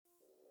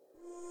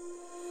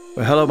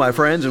Well, hello, my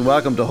friends, and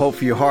welcome to Hope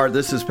for Your Heart.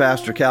 This is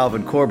Pastor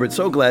Calvin Corbett.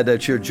 So glad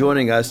that you're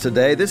joining us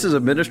today. This is a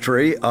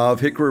ministry of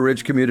Hickory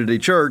Ridge Community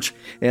Church,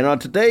 and on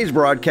today's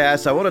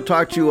broadcast, I want to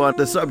talk to you on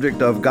the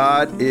subject of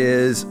God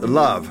is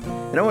love.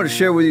 And I want to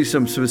share with you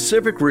some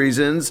specific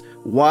reasons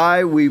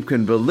why we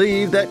can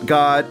believe that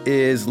God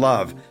is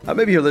love.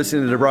 Maybe you're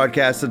listening to the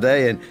broadcast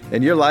today,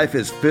 and your life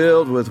is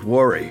filled with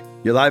worry.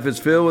 Your life is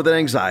filled with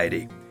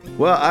anxiety.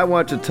 Well, I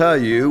want to tell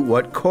you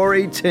what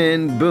Corrie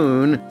ten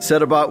Boom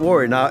said about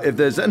worry. Now, if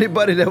there's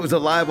anybody that was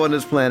alive on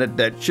this planet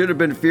that should have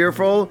been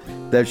fearful,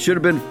 that should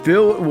have been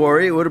filled with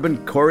worry, it would have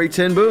been Corrie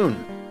ten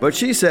Boom. But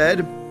she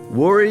said,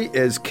 worry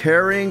is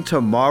carrying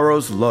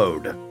tomorrow's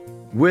load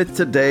with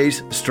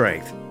today's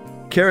strength,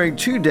 carrying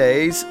 2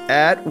 days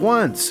at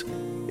once.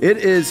 It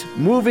is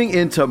moving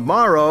in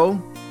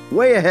tomorrow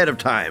way ahead of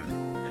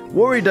time.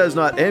 Worry does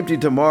not empty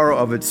tomorrow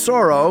of its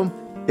sorrow.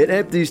 It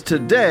empties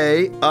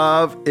today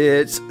of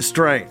its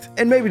strength.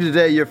 And maybe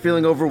today you're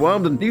feeling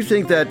overwhelmed and you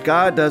think that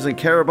God doesn't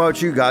care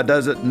about you, God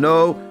doesn't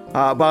know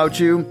about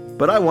you,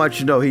 but I want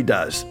you to know He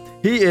does.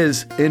 He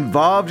is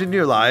involved in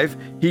your life.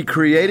 He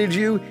created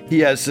you.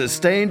 He has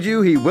sustained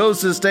you. He will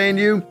sustain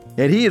you.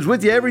 And He is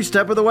with you every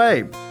step of the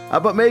way.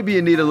 But maybe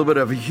you need a little bit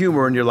of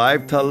humor in your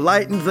life to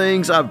lighten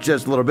things up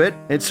just a little bit.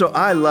 And so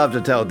I love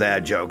to tell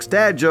dad jokes.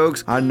 Dad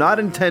jokes are not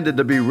intended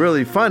to be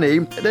really funny.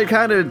 They're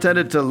kind of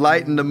intended to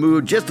lighten the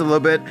mood just a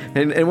little bit.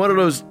 And one of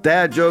those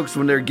dad jokes,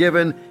 when they're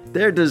given,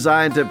 they're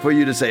designed for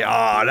you to say,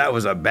 "Oh, that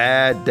was a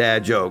bad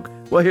dad joke."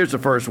 Well, here's the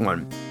first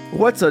one.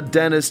 What's a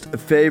dentist's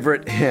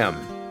favorite hymn?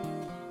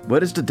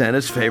 What is the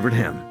dentist's favorite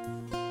hymn?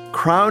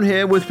 Crown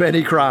him with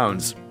many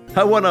crowns.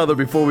 One other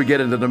before we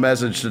get into the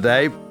message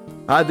today.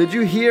 Did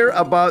you hear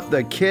about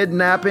the kid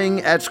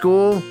napping at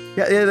school?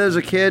 Yeah, there's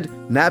a kid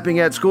napping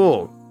at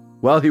school.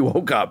 Well, he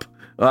woke up.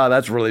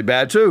 That's really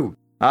bad too.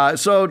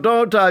 So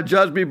don't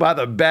judge me by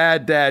the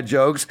bad dad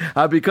jokes,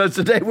 because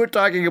today we're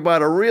talking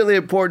about a really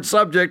important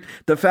subject,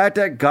 the fact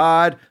that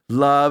God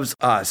loves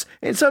us.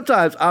 And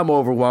sometimes I'm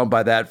overwhelmed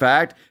by that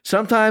fact.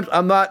 Sometimes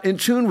I'm not in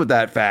tune with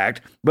that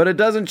fact, but it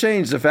doesn't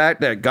change the fact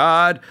that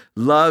God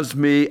loves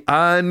me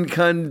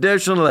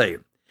unconditionally.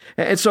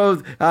 And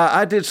so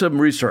I did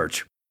some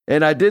research,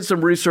 and I did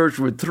some research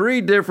with 3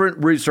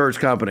 different research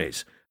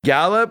companies.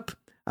 Gallup,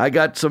 I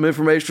got some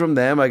information from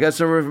them. I got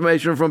some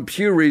information from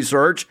Pew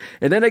Research.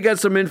 And then I got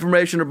some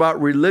information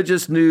about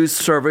religious news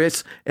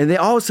surveys. And they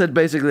all said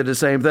basically the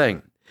same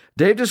thing.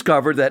 They've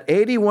discovered that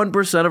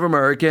 81% of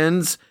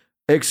Americans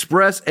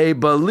express a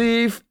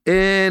belief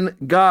in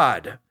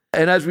God.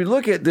 And as we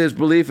look at this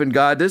belief in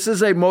God, this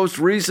is a most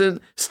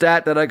recent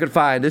stat that I could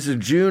find. This is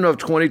June of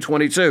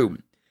 2022.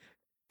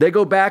 They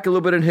go back a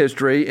little bit in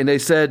history, and they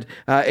said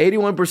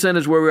 81%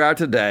 is where we are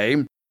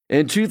today.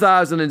 In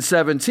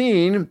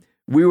 2017,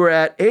 we were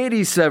at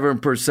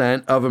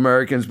 87% of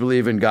Americans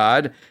believe in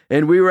God,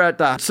 and we were at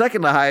the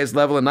second to highest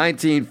level in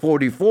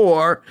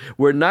 1944,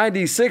 where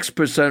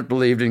 96%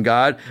 believed in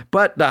God,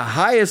 but the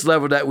highest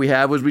level that we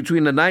have was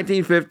between the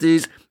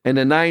 1950s and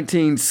the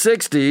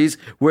 1960s,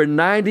 where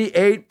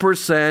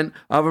 98%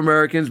 of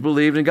Americans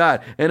believed in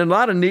God. And a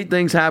lot of neat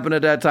things happened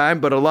at that time,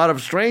 but a lot of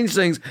strange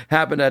things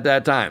happened at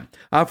that time.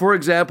 For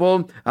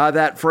example,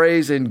 that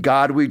phrase, "In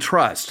God we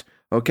trust."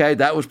 Okay,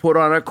 that was put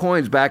on our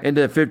coins back in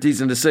the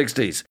 50s and the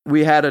 60s.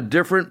 We had a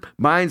different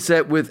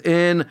mindset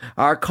within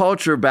our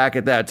culture back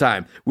at that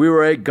time. We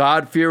were a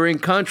God-fearing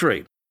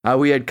country.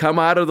 We had come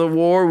out of the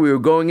war. We were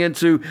going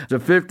into the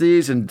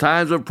 50s and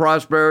times of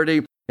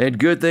prosperity, and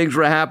good things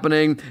were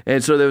happening.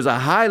 And so there was a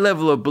high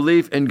level of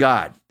belief in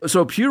God.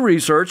 So Pew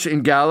Research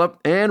in Gallup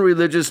and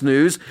Religious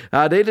News,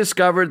 they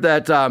discovered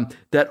that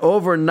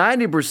over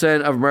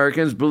 90% of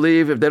Americans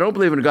believe, if they don't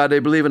believe in God, they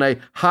believe in a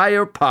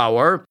higher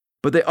power.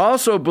 But they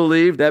also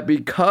believe that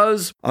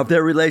because of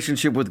their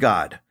relationship with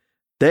God,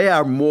 they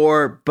are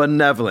more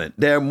benevolent.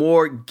 They're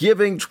more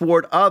giving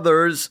toward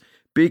others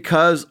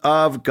because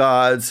of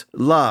God's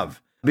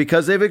love.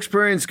 Because they've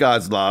experienced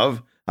God's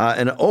love,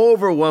 an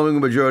overwhelming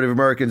majority of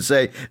Americans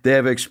say they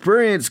have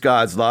experienced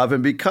God's love,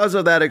 and because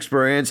of that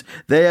experience,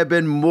 they have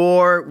been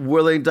more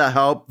willing to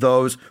help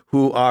those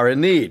who are in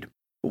need.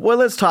 Well,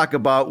 let's talk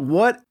about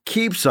what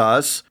keeps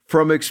us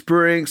from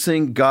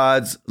experiencing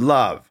God's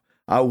love.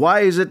 Why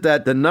is it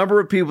that the number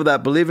of people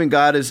that believe in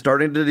God is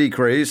starting to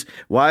decrease?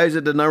 Why is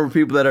it the number of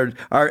people that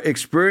are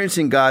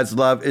experiencing God's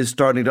love is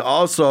starting to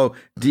also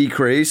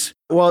decrease?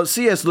 Well,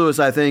 C.S. Lewis,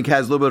 I think,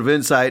 has a little bit of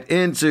insight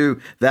into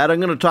that. I'm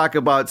going to talk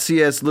about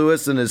C.S.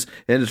 Lewis and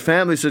his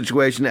family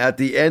situation at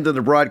the end of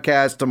the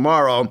broadcast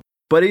tomorrow.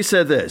 But he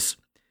said this: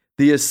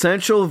 the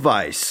essential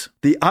vice,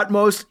 the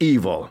utmost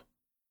evil,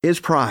 is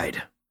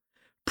pride.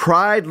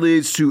 Pride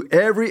leads to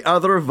every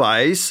other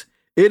vice.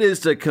 It is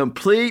the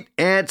complete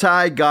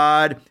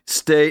anti-God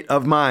state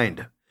of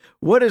mind.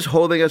 What is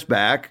holding us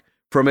back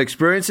from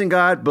experiencing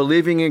God,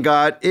 believing in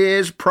God,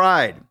 is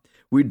pride.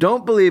 We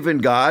don't believe in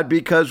God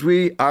because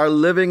we are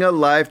living a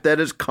life that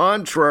is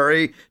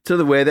contrary to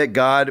the way that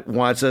God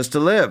wants us to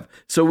live.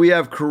 So we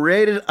have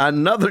created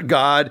another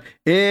God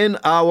in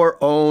our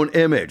own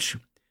image.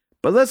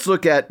 But let's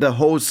look at the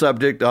whole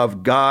subject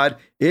of God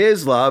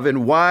is love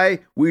and why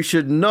we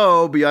should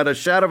know beyond a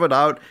shadow of a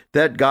doubt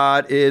that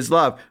God is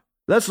love.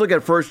 Let's look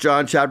at 1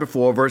 John chapter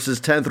 4, verses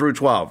 10 through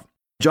 12.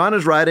 John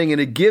is writing and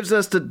he gives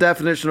us the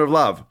definition of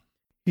love.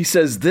 He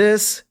says,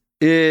 this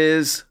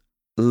is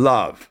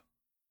love.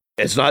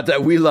 It's not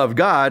that we love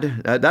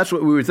God. That's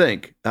what we would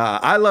think.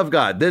 I love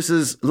God. This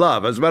is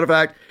love. As a matter of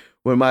fact,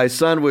 when my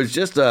son was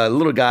just a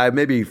little guy,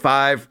 maybe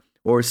 5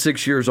 or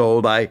 6 years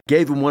old, I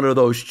gave him one of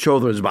those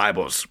children's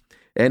Bibles.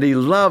 And he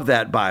loved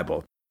that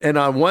Bible. And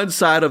on one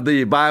side of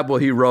the Bible,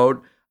 he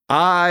wrote,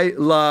 I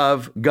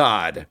love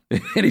God.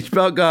 And he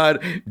spelled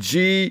God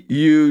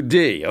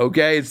G-U-D,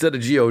 okay, instead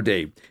of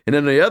G-O-D. And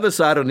then the other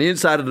side, on the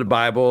inside of the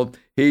Bible,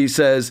 he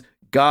says,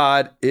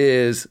 God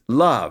is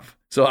love.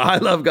 So I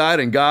love God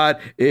and God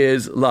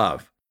is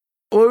love.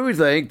 Or we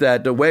think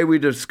that the way we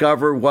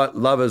discover what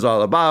love is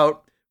all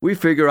about, we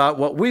figure out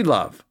what we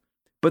love.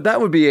 But that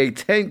would be a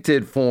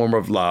tainted form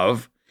of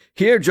love.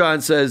 Here,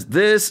 John says,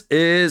 this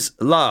is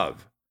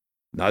love.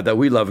 Not that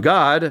we love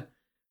God,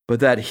 but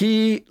that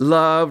he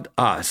loved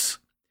us.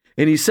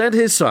 And he sent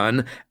his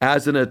son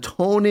as an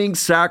atoning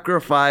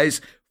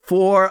sacrifice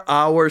for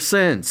our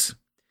sins.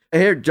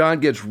 And here, John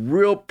gets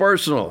real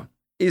personal.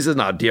 He says,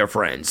 now, dear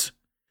friends,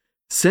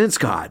 since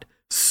God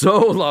so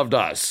loved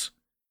us,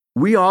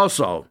 we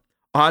also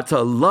ought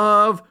to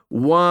love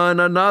one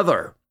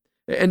another.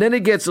 And then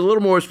it gets a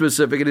little more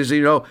specific. It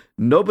says,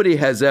 nobody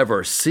has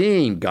ever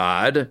seen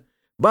God,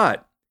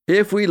 but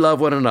if we love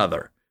one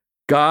another,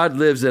 God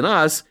lives in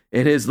us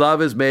and his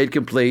love is made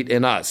complete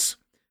in us.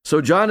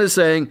 So John is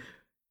saying,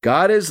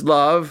 God is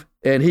love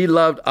and he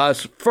loved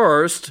us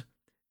first.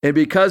 And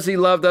because he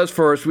loved us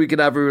first, we can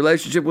have a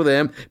relationship with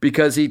him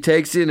because he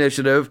takes the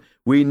initiative.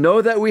 We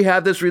know that we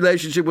have this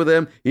relationship with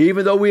him,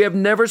 even though we have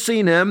never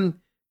seen him,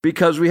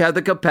 because we have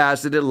the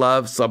capacity to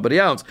love somebody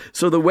else.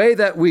 So the way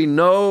that we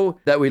know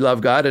that we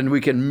love God and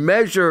we can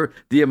measure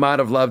the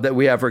amount of love that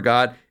we have for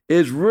God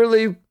is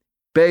really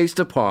based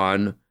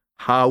upon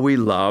how we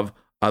love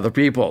other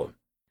people.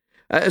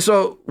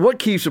 So what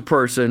keeps a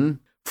person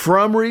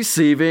from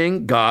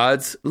receiving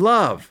God's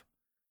love?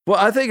 Well,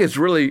 I think it's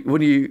really,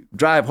 when you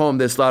drive home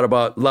this thought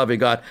about loving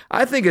God,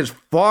 I think it's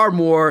far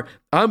more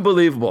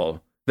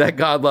unbelievable that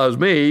God loves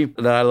me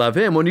than I love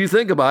him. When you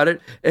think about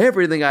it,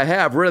 everything I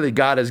have, really,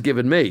 God has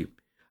given me.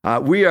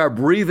 We are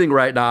breathing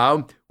right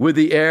now with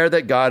the air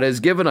that God has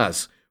given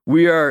us.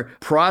 We are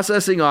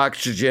processing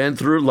oxygen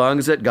through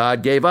lungs that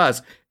God gave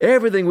us.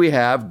 Everything we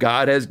have,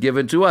 God has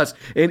given to us.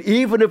 And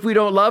even if we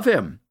don't love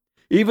him,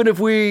 even if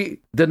we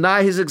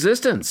deny his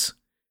existence,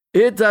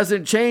 it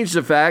doesn't change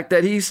the fact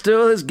that he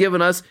still has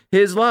given us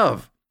his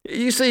love.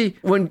 You see,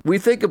 when we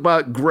think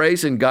about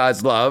grace and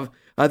God's love,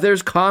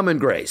 there's common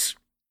grace.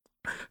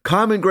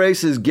 Common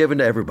grace is given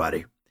to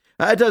everybody.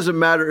 It doesn't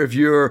matter if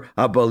you're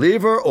a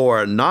believer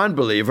or a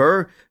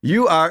non-believer.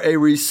 You are a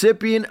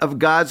recipient of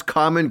God's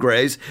common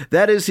grace.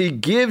 That is, he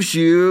gives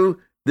you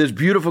this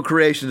beautiful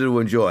creation to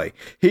enjoy.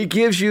 He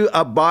gives you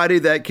a body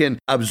that can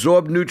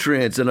absorb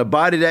nutrients and a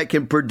body that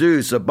can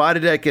produce, a body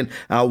that can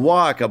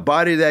walk, a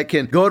body that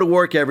can go to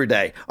work every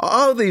day.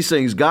 All these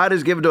things God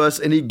has given to us,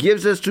 and he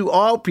gives us to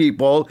all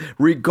people,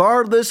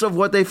 regardless of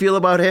what they feel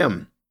about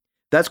him.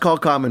 That's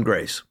called common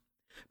grace.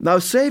 Now,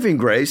 saving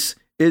grace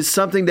is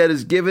something that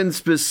is given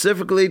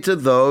specifically to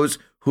those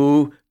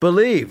who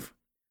believe.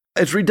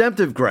 It's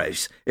redemptive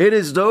grace. It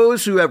is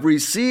those who have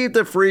received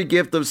the free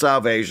gift of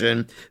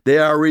salvation. They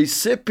are a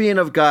recipient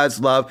of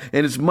God's love,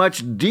 and it's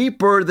much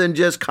deeper than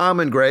just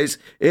common grace.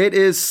 It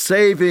is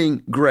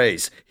saving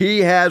grace. He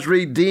has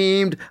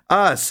redeemed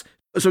us.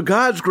 So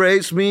God's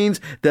grace means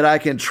that I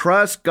can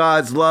trust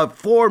God's love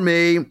for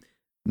me,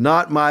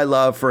 not my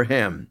love for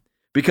him,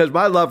 because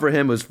my love for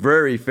him was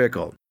very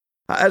fickle.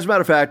 As a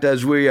matter of fact,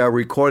 as we are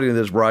recording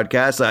this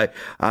broadcast,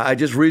 I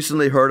just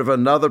recently heard of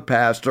another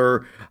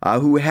pastor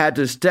who had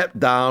to step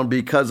down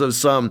because of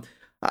some,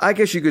 I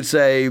guess you could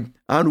say,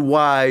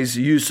 unwise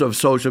use of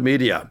social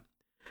media.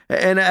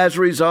 And as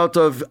a result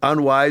of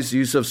unwise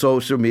use of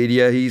social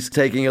media, he's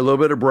taking a little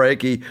bit of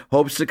break. He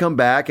hopes to come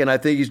back, and I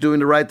think he's doing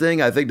the right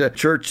thing. I think the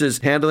church is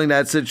handling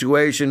that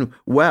situation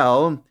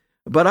well.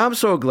 But I'm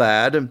so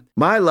glad.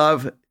 My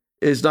love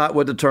is not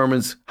what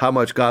determines how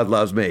much God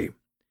loves me.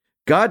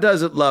 God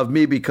doesn't love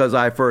me because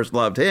I first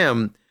loved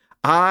him.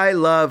 I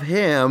love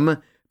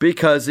him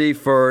because he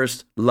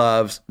first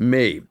loves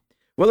me.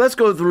 Well, let's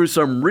go through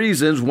some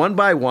reasons one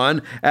by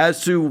one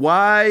as to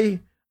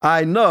why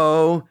I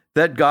know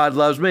that God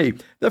loves me.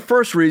 The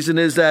first reason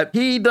is that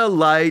he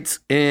delights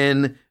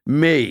in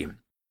me.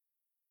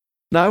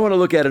 Now, I want to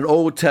look at an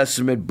Old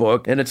Testament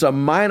book, and it's a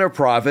minor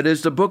prophet.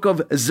 It's the book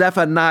of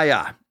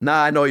Zephaniah.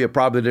 Now, I know you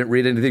probably didn't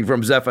read anything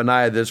from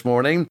Zephaniah this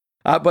morning.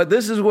 But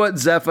this is what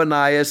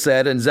Zephaniah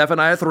said in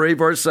Zephaniah 3,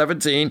 verse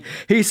 17.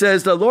 He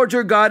says, the Lord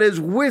your God is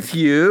with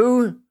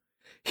you.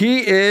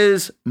 He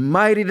is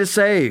mighty to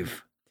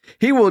save.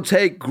 He will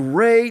take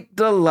great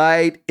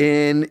delight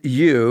in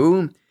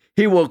you.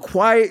 He will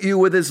quiet you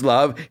with his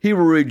love. He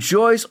will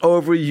rejoice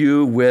over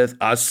you with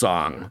a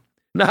song.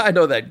 Now, I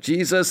know that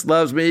Jesus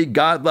loves me,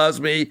 God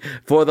loves me,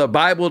 for the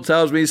Bible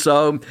tells me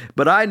so,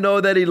 but I know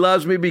that he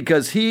loves me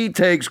because he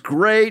takes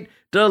great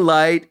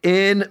delight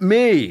in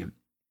me.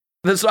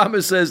 The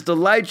psalmist says,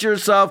 delight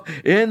yourself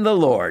in the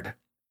Lord,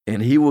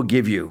 and he will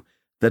give you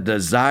the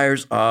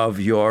desires of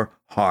your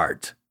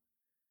heart.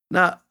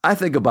 Now, I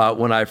think about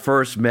when I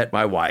first met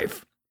my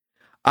wife.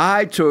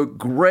 I took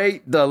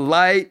great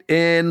delight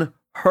in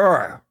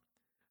her.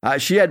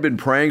 She had been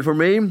praying for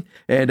me,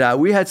 and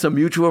we had some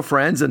mutual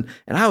friends, and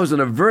I was in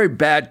a very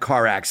bad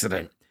car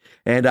accident.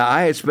 And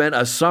I had spent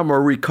a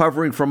summer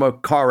recovering from a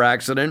car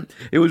accident.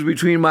 It was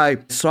between my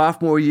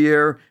sophomore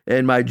year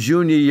and my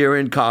junior year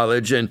in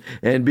college. And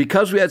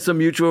because we had some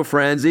mutual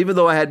friends, even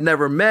though I had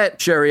never met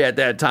Sherry at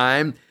that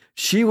time,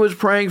 she was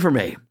praying for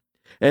me.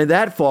 And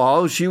that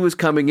fall, she was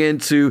coming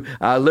into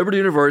Liberty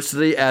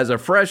University as a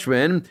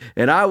freshman,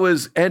 and I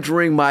was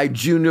entering my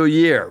junior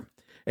year.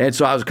 And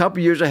so I was a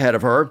couple years ahead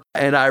of her,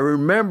 and I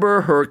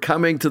remember her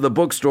coming to the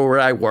bookstore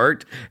where I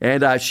worked,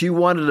 and she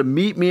wanted to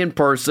meet me in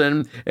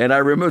person. And I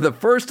remember the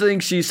first thing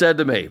she said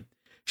to me.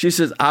 She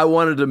says, I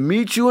wanted to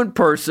meet you in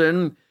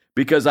person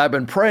because I've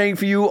been praying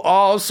for you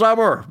all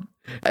summer.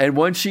 And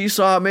when she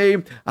saw me,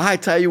 I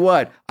tell you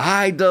what,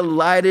 I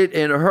delighted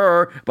in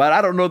her, but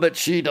I don't know that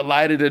she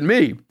delighted in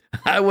me.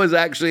 I was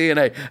actually in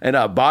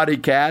a body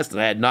cast, and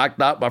I had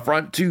knocked out my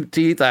front two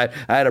teeth. I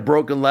had a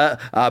broken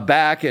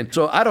back. And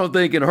so I don't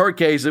think in her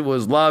case it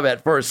was love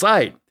at first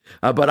sight.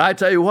 But I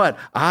tell you what,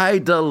 I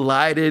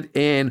delighted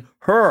in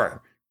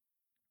her.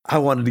 I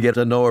wanted to get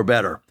to know her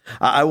better.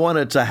 I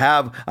wanted to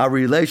have a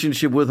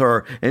relationship with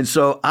her. And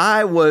so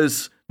I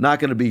was not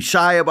going to be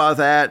shy about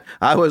that.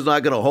 I was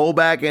not going to hold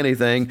back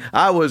anything.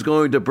 I was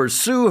going to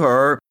pursue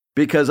her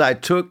because I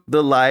took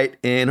delight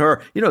in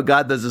her. You know,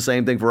 God does the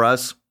same thing for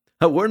us.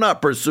 We're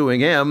not pursuing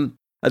him.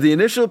 The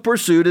initial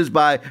pursuit is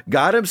by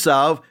God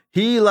himself.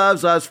 He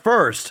loves us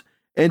first.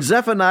 And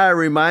Zephaniah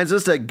reminds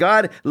us that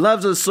God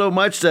loves us so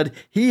much that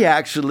he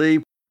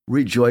actually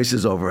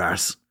rejoices over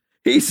us.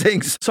 He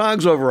sings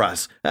songs over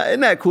us. Isn't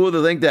that cool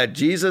to think that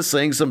Jesus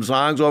sings some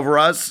songs over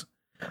us?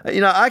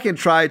 You know, I can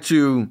try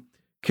to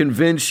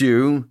convince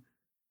you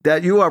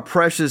that you are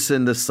precious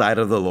in the sight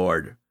of the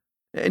Lord.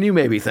 And you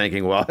may be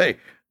thinking, well, hey,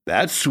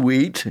 that's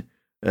sweet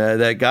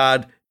that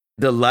God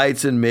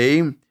delights in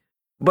me.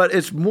 But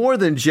it's more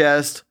than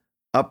just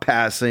a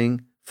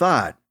passing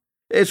thought.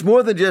 It's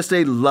more than just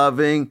a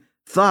loving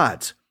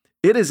thought.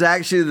 It is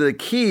actually the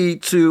key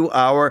to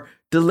our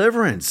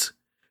deliverance.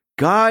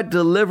 God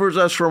delivers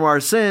us from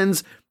our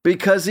sins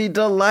because he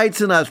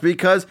delights in us,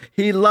 because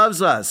he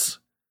loves us.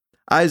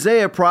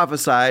 Isaiah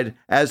prophesied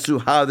as to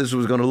how this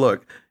was going to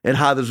look and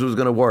how this was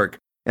going to work.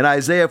 In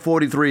Isaiah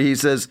 43, he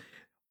says,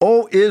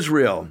 O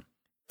Israel,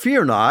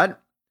 fear not,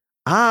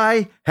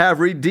 I have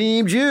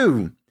redeemed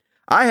you.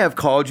 I have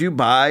called you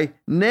by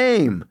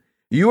name.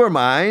 You are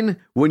mine.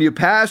 When you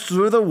pass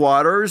through the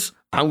waters,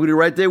 I'm going to be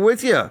right there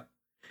with you.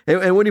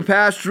 And when you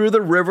pass through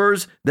the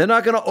rivers, they're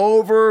not going to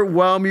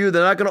overwhelm you.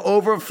 They're not going to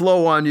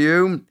overflow on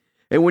you.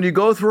 And when you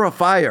go through a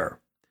fire,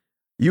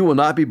 you will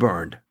not be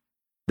burned.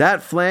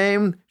 That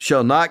flame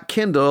shall not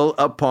kindle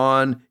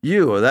upon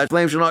you. Or that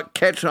flame shall not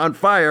catch on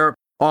fire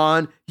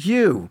on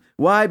you.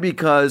 Why?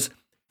 Because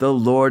the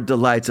Lord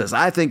delights us.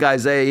 I think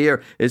Isaiah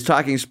here is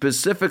talking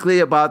specifically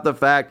about the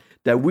fact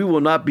that we will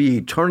not be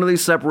eternally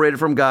separated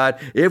from God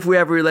if we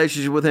have a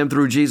relationship with him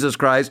through Jesus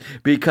Christ,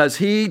 because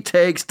he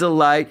takes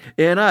delight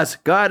in us.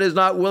 God is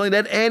not willing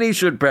that any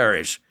should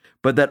perish,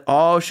 but that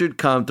all should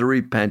come to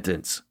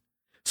repentance.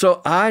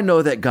 So I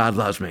know that God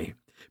loves me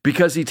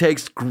because he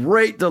takes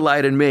great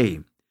delight in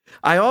me.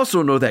 I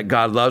also know that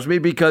God loves me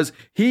because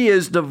he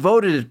is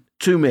devoted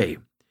to me.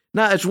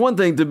 Now, it's one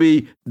thing to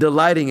be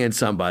delighting in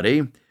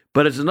somebody,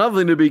 but it's another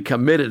thing to be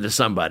committed to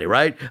somebody,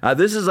 right?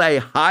 This is a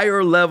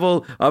higher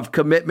level of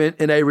commitment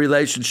in a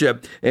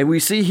relationship. And we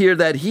see here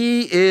that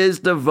he is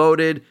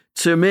devoted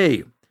to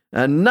me.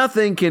 And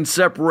nothing can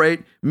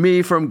separate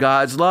me from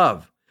God's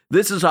love.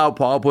 This is how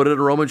Paul put it in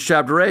Romans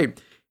chapter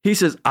 8. He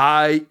says,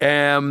 I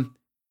am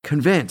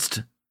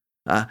convinced.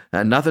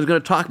 And nothing's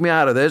going to talk me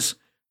out of this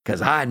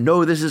because I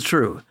know this is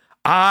true.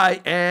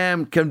 I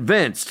am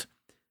convinced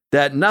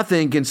that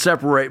nothing can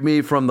separate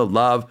me from the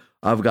love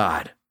of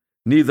God.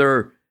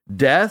 Neither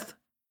death,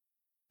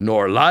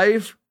 nor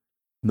life,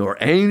 nor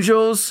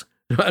angels,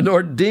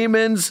 nor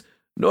demons,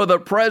 nor the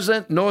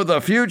present, nor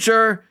the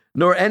future,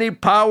 nor any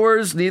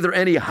powers, neither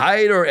any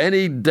height or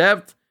any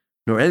depth,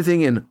 nor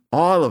anything in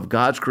all of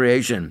God's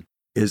creation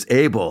is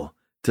able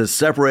to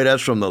separate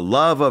us from the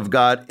love of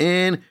God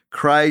in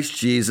Christ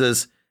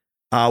Jesus,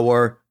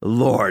 our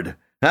Lord.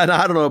 And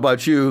I don't know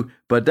about you,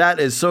 but that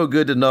is so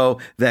good to know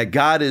that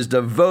God is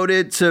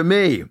devoted to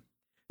me.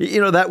 You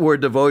know, that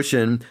word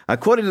devotion,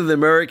 according to the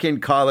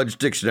American College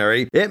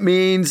Dictionary, it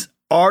means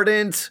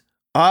ardent,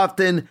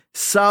 often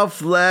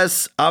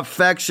selfless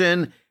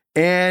affection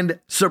and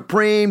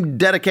supreme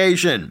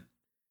dedication.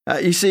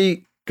 You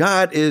see,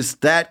 God is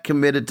that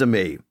committed to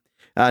me.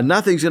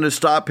 Nothing's going to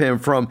stop him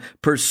from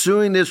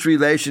pursuing this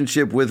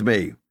relationship with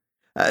me.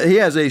 He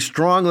has a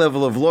strong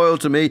level of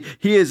loyalty to me.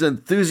 He is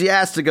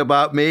enthusiastic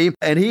about me,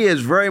 and he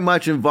is very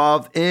much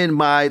involved in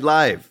my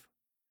life.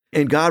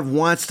 And God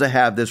wants to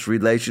have this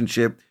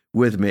relationship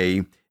with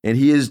me, and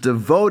he is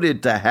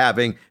devoted to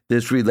having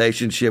this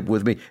relationship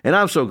with me. And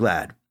I'm so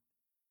glad.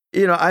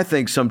 I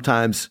think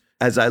sometimes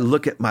as I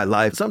look at my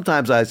life,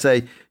 sometimes I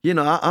say,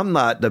 I'm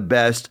not the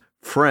best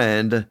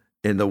friend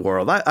in the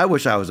world. I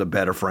wish I was a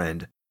better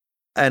friend.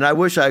 And I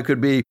wish I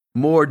could be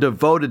more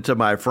devoted to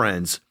my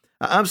friends.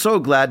 I'm so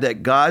glad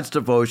that God's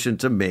devotion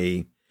to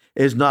me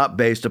is not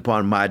based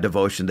upon my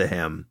devotion to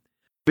him,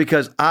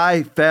 because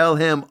I fail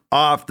him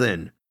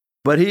often.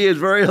 But he is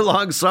very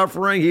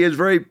long-suffering, he is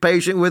very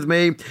patient with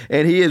me,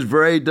 and he is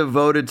very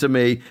devoted to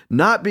me,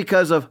 not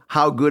because of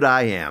how good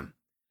I am,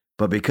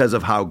 but because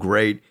of how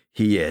great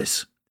he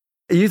is.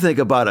 You think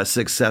about a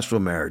successful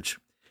marriage,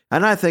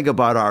 and I think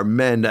about our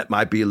men that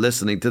might be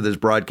listening to this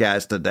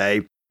broadcast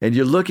today, and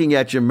you're looking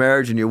at your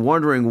marriage and you're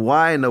wondering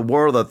why in the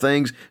world are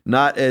things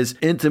not as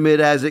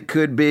intimate as it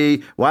could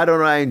be? Why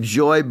don't I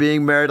enjoy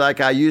being married like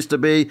I used to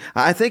be?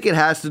 I think it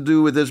has to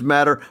do with this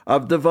matter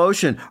of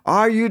devotion.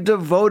 Are you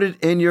devoted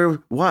in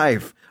your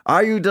wife?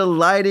 Are you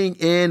delighting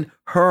in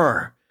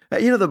her?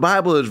 The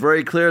Bible is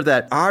very clear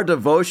that our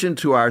devotion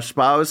to our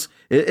spouse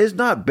is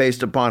not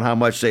based upon how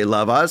much they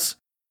love us.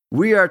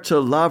 We are to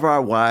love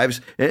our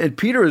wives, and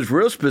Peter is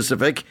real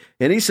specific,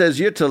 and he says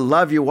you're to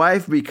love your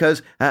wife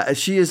because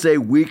she is a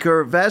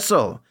weaker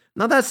vessel.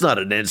 Now, that's not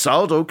an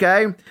insult,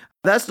 okay?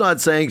 That's not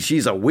saying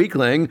she's a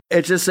weakling.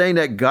 It's just saying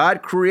that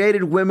God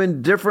created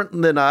women different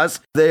than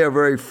us. They are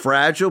very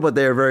fragile, but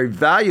they are very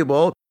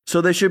valuable, so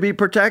they should be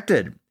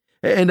protected.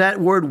 And that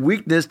word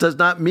weakness does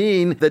not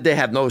mean that they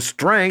have no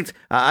strength.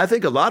 I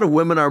think a lot of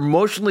women are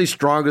emotionally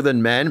stronger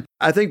than men.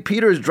 I think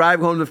Peter is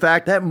driving home the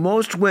fact that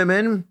most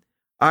women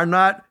are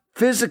not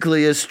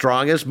physically as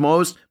strong as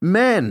most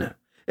men.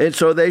 And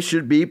so they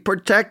should be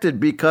protected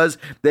because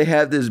they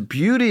have this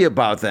beauty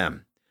about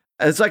them.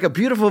 It's like a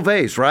beautiful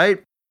vase,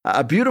 right?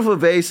 A beautiful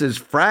vase is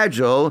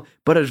fragile,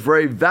 but it's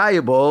very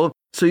valuable.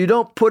 So you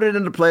don't put it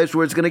in a place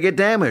where it's going to get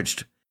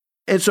damaged.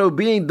 And so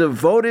being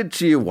devoted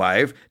to your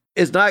wife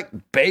is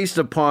not based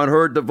upon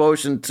her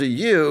devotion to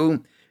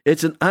you.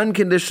 It's an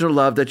unconditional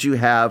love that you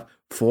have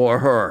for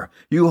her.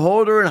 You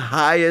hold her in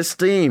high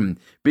esteem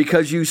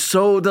because you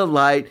so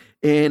delight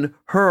in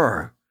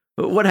her.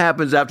 What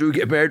happens after we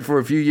get married for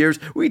a few years?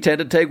 We tend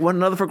to take one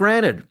another for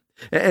granted.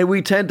 And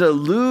we tend to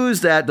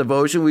lose that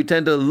devotion. We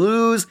tend to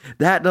lose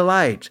that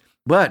delight.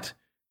 But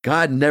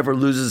God never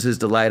loses his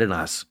delight in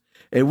us.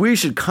 And we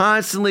should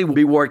constantly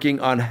be working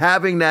on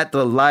having that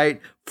delight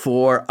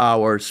for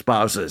our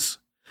spouses.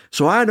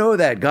 So I know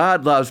that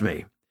God loves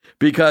me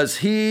because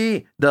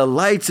he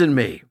delights in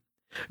me.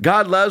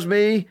 God loves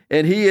me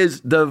and he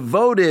is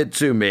devoted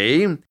to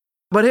me.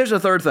 But here's the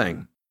third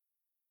thing.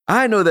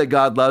 I know that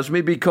God loves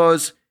me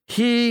because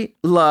he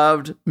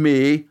loved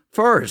me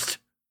first.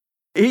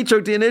 He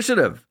took the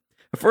initiative.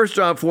 1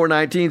 John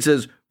 4:19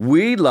 says,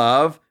 we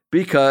love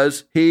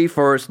because he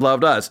first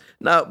loved us.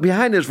 Now,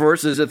 behind this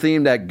verse is a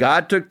theme that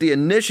God took the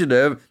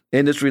initiative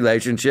in this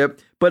relationship,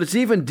 but it's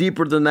even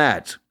deeper than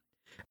that.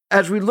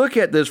 As we look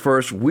at this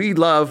verse, we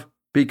love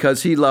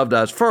because he loved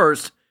us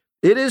first.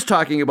 It is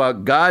talking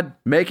about God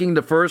making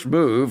the first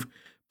move,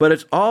 but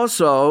it's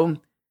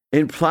also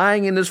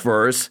implying in this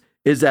verse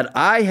is that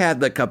I have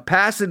the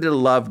capacity to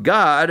love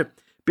God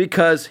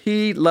because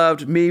he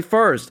loved me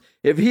first.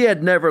 If he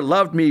had never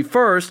loved me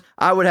first,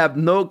 I would have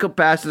no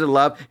capacity to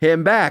love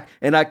him back.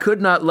 And I could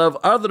not love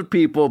other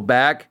people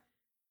back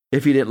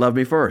if he didn't love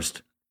me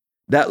first.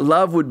 That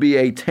love would be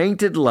a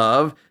tainted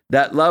love.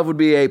 That love would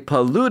be a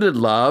polluted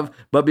love.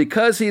 But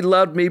because he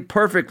loved me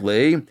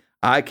perfectly,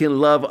 I can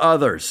love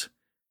others.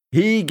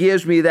 He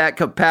gives me that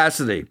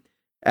capacity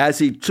as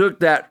he took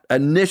that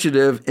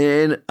initiative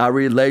in a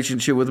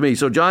relationship with me.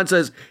 So John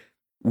says,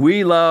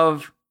 we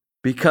love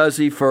because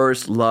he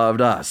first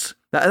loved us.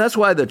 Now, that's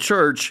why the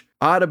church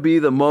ought to be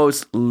the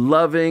most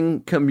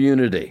loving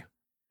community,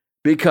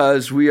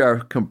 because we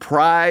are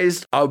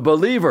comprised of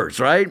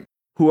believers, right?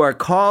 Who are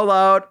called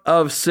out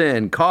of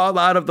sin, called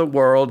out of the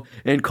world,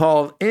 and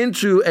called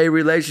into a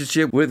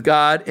relationship with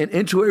God and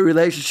into a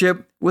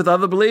relationship with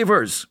other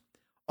believers.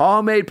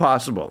 All made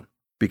possible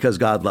because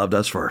God loved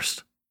us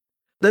first.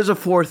 There's a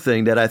fourth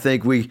thing that I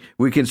think we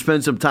can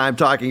spend some time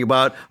talking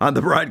about on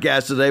the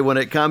broadcast today when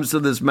it comes to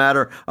this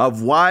matter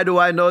of why do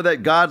I know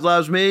that God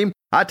loves me?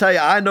 I tell you,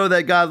 I know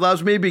that God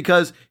loves me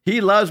because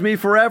he loves me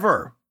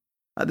forever.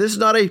 This is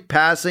not a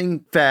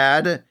passing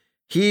fad.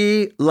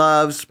 He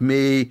loves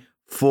me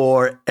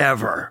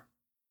forever.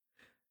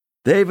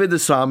 David the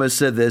psalmist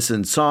said this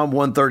in Psalm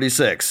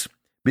 136,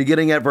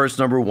 beginning at verse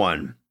number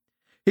 1.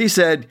 He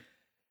said,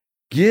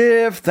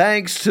 give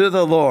thanks to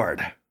the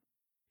Lord.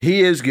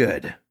 He is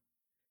good.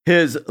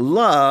 His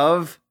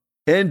love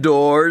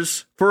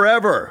endures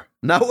forever.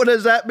 Now, what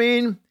does that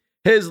mean?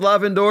 His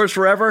love endures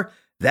forever.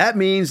 That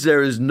means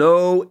there is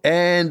no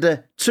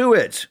end to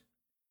it.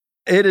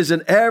 It is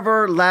an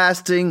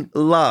everlasting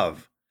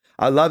love.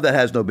 A love that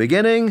has no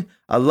beginning,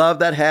 a love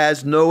that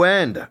has no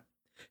end.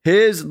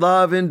 His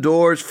love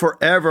endures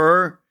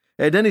forever.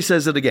 And then he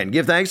says it again.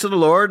 Give thanks to the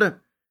Lord,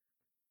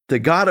 the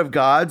God of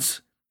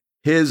gods.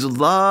 His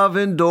love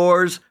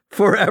endures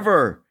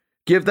forever.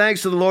 Give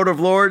thanks to the Lord of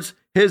lords.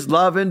 His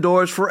love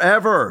endures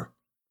forever.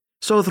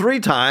 So 3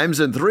 times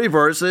in 3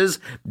 verses,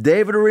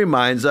 David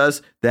reminds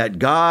us that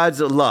God's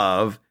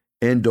love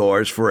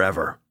endures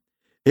forever.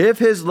 If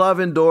his love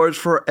endures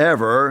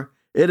forever,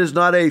 it is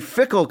not a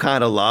fickle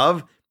kind of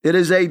love. It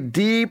is a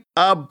deep,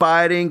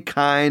 abiding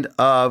kind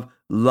of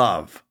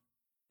love.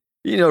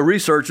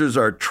 Researchers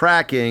are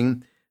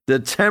tracking the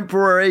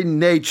temporary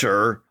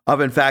nature of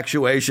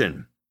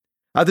infatuation.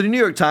 The New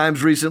York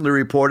Times recently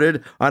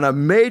reported on a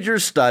major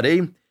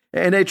study,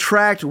 and they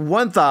tracked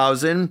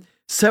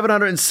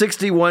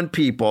 1,761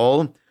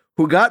 people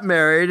who got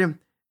married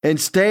and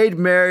stayed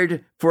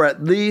married for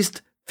at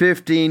least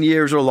 15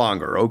 years or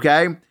longer,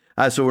 okay?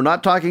 So we're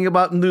not talking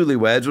about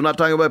newlyweds. We're not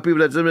talking about people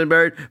that have been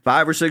married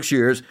 5 or 6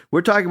 years.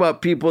 We're talking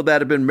about people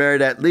that have been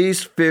married at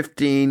least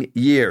 15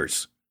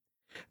 years.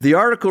 The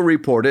article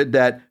reported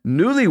that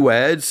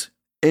newlyweds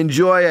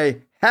enjoy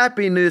a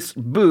happiness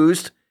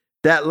boost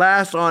that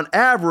lasts on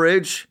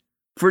average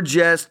for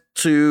just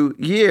 2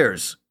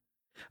 years.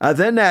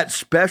 Then that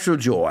special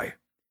joy,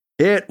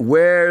 it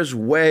wears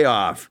way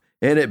off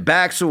and it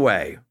backs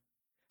away.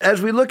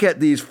 As we look at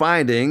these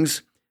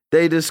findings,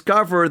 they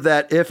discover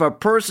that if a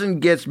person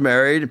gets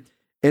married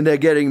and they're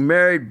getting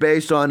married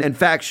based on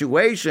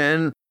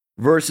infatuation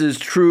versus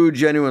true,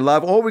 genuine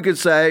love, or we could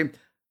say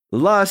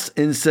lust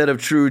instead of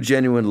true,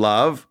 genuine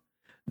love,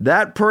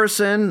 that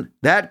person,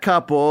 that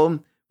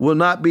couple will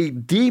not be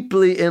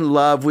deeply in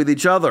love with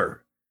each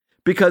other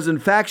because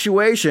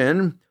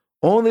infatuation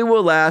only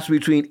will last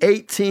between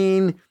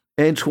 18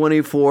 and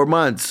 24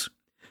 months.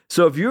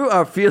 So if you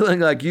are feeling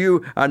like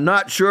you are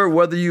not sure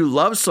whether you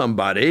love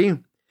somebody,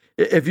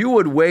 if you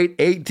would wait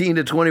 18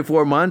 to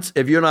 24 months,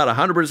 if you're not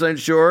 100%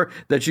 sure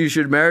that you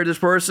should marry this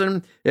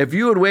person, if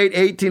you would wait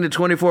 18 to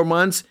 24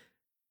 months,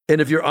 and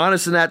if you're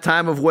honest in that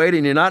time of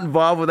waiting, you're not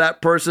involved with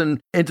that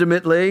person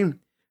intimately,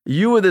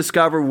 you will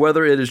discover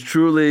whether it is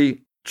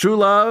truly true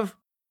love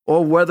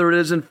or whether it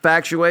is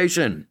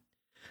infatuation.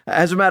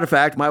 As a matter of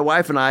fact, my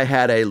wife and I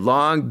had a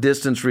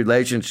long-distance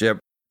relationship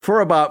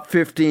for about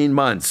 15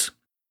 months.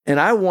 And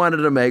I wanted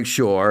to make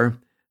sure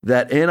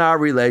that in our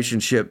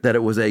relationship, that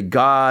it was a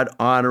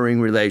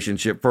God-honoring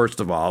relationship, first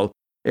of all,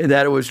 and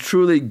that it was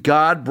truly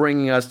God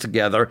bringing us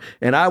together.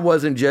 And I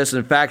wasn't just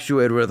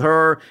infatuated with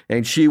her,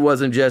 and she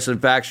wasn't just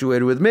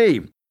infatuated with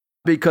me,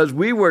 because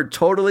we were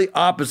totally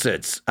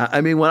opposites.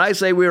 I mean, when I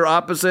say we were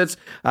opposites,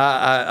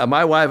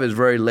 my wife is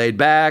very laid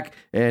back,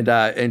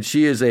 and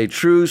she is a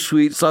true,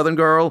 sweet Southern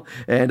girl,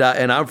 and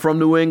I'm from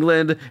New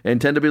England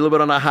and tend to be a little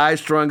bit on the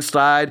high-strung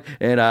side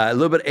and a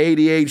little bit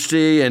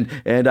ADHD,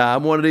 and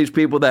I'm one of these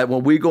people that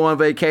when we go on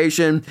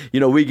vacation,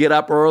 we get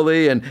up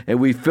early and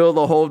we fill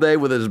the whole day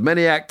with as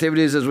many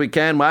activities as we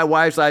can. My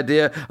wife's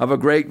idea of a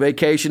great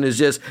vacation is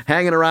just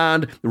hanging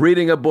around,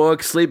 reading a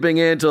book, sleeping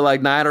in till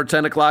like 9 or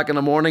 10 o'clock in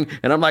the morning,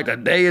 and I'm like, the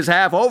day is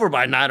half over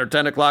by 9 or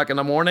 10 o'clock in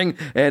the morning,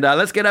 and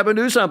let's get up and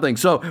do something.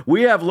 So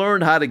we have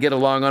learned how to get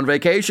along on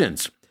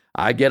vacations.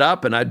 I get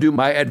up and I do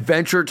my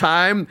adventure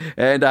time,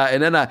 and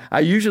then I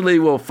usually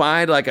will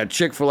find like a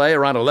Chick-fil-A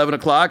around 11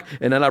 o'clock,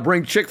 and then I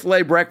bring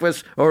Chick-fil-A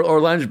breakfast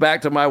or lunch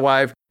back to my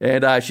wife,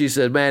 and she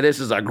said, man, this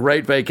is a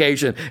great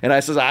vacation. And I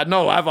says, I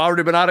know, I've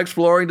already been out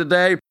exploring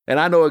today, and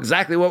I know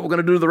exactly what we're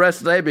going to do the rest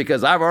of the day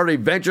because I've already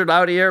ventured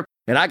out here,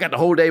 and I got the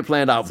whole day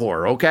planned out for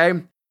her, okay?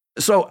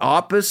 So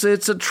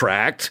opposites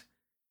attract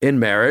in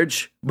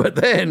marriage, but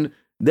then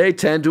they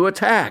tend to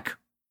attack.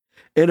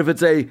 And if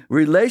it's a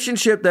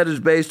relationship that is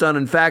based on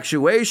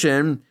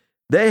infatuation,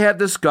 they have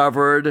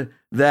discovered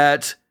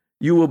that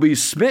you will be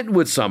smitten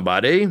with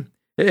somebody.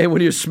 And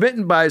when you're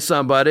smitten by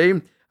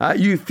somebody,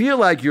 you feel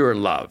like you're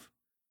in love.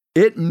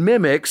 It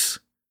mimics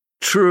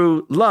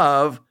true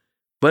love,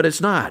 but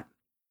it's not.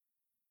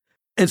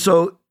 And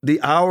so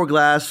the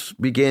hourglass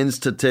begins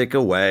to tick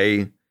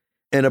away.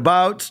 And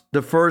about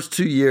the first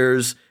 2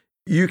 years,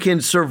 you can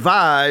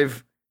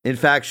survive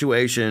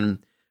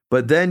infatuation,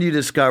 but then you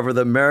discover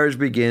the marriage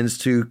begins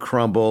to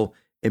crumble.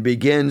 It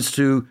begins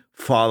to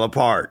fall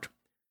apart.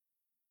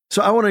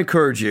 So I want to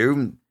encourage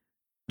you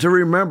to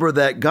remember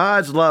that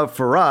God's love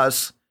for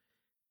us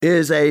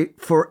is a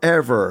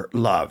forever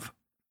love.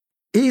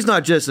 He's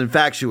not just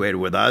infatuated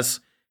with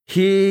us.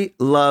 He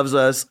loves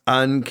us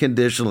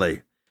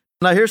unconditionally.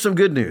 Now, here's some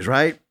good news,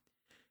 right?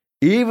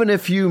 Even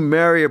if you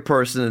marry a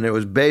person and it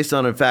was based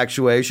on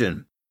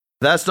infatuation,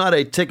 that's not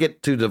a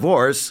ticket to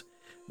divorce.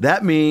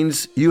 That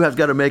means you have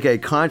got to make a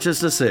conscious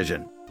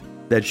decision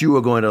that you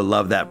are going to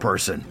love that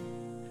person.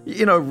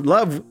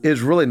 Love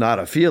is really not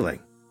a feeling.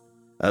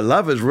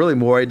 Love is really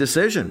more a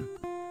decision.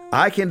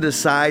 I can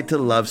decide to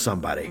love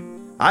somebody.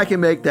 I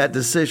can make that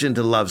decision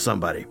to love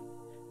somebody.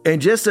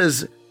 And just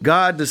as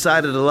God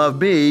decided to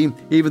love me,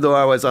 even though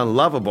I was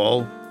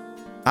unlovable,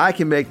 I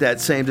can make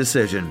that same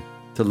decision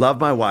to love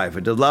my wife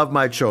and to love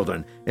my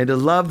children and to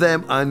love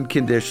them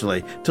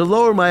unconditionally, to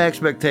lower my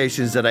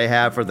expectations that I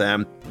have for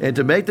them and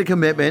to make the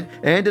commitment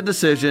and the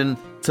decision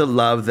to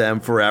love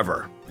them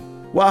forever.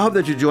 Well, I hope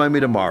that you join me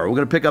tomorrow. We're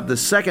going to pick up the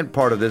second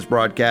part of this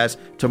broadcast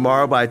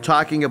tomorrow by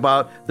talking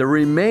about the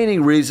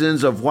remaining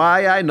reasons of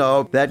why I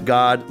know that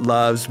God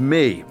loves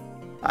me.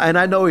 And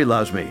I know He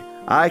loves me.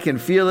 I can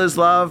feel His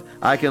love.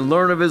 I can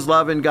learn of His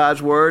love in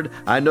God's Word.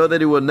 I know that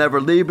He will never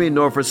leave me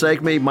nor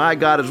forsake me. My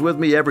God is with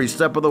me every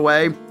step of the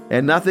way,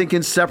 and nothing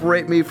can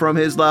separate me from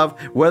His love.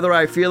 Whether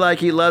I feel like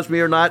He loves me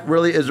or not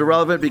really is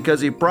irrelevant, because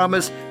He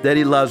promised that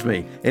He loves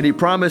me, and He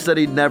promised that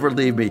He'd never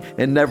leave me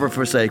and never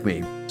forsake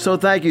me. So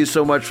thank you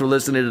so much for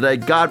listening today.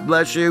 God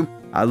bless you.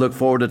 I look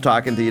forward to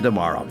talking to you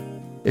tomorrow.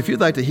 If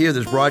you'd like to hear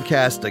this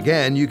broadcast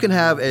again, you can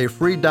have a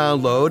free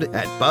download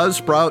at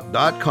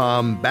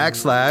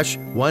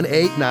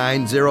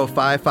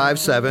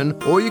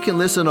buzzsprout.com/1890557, or you can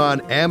listen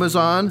on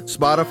Amazon,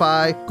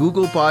 Spotify,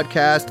 Google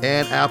Podcast,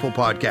 and Apple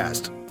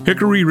Podcast.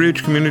 Hickory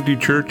Ridge Community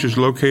Church is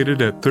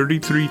located at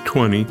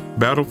 3320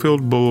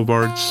 Battlefield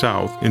Boulevard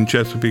South in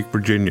Chesapeake,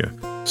 Virginia.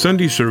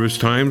 Sunday service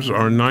times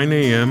are 9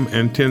 a.m.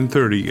 and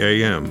 10:30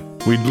 a.m.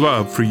 We'd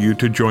love for you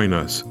to join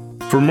us.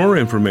 For more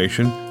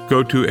information,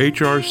 go to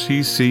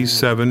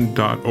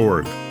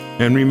hrcc7.org.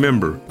 And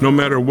remember, no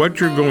matter what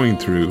you're going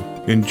through,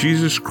 in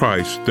Jesus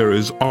Christ there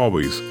is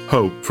always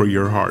hope for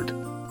your heart.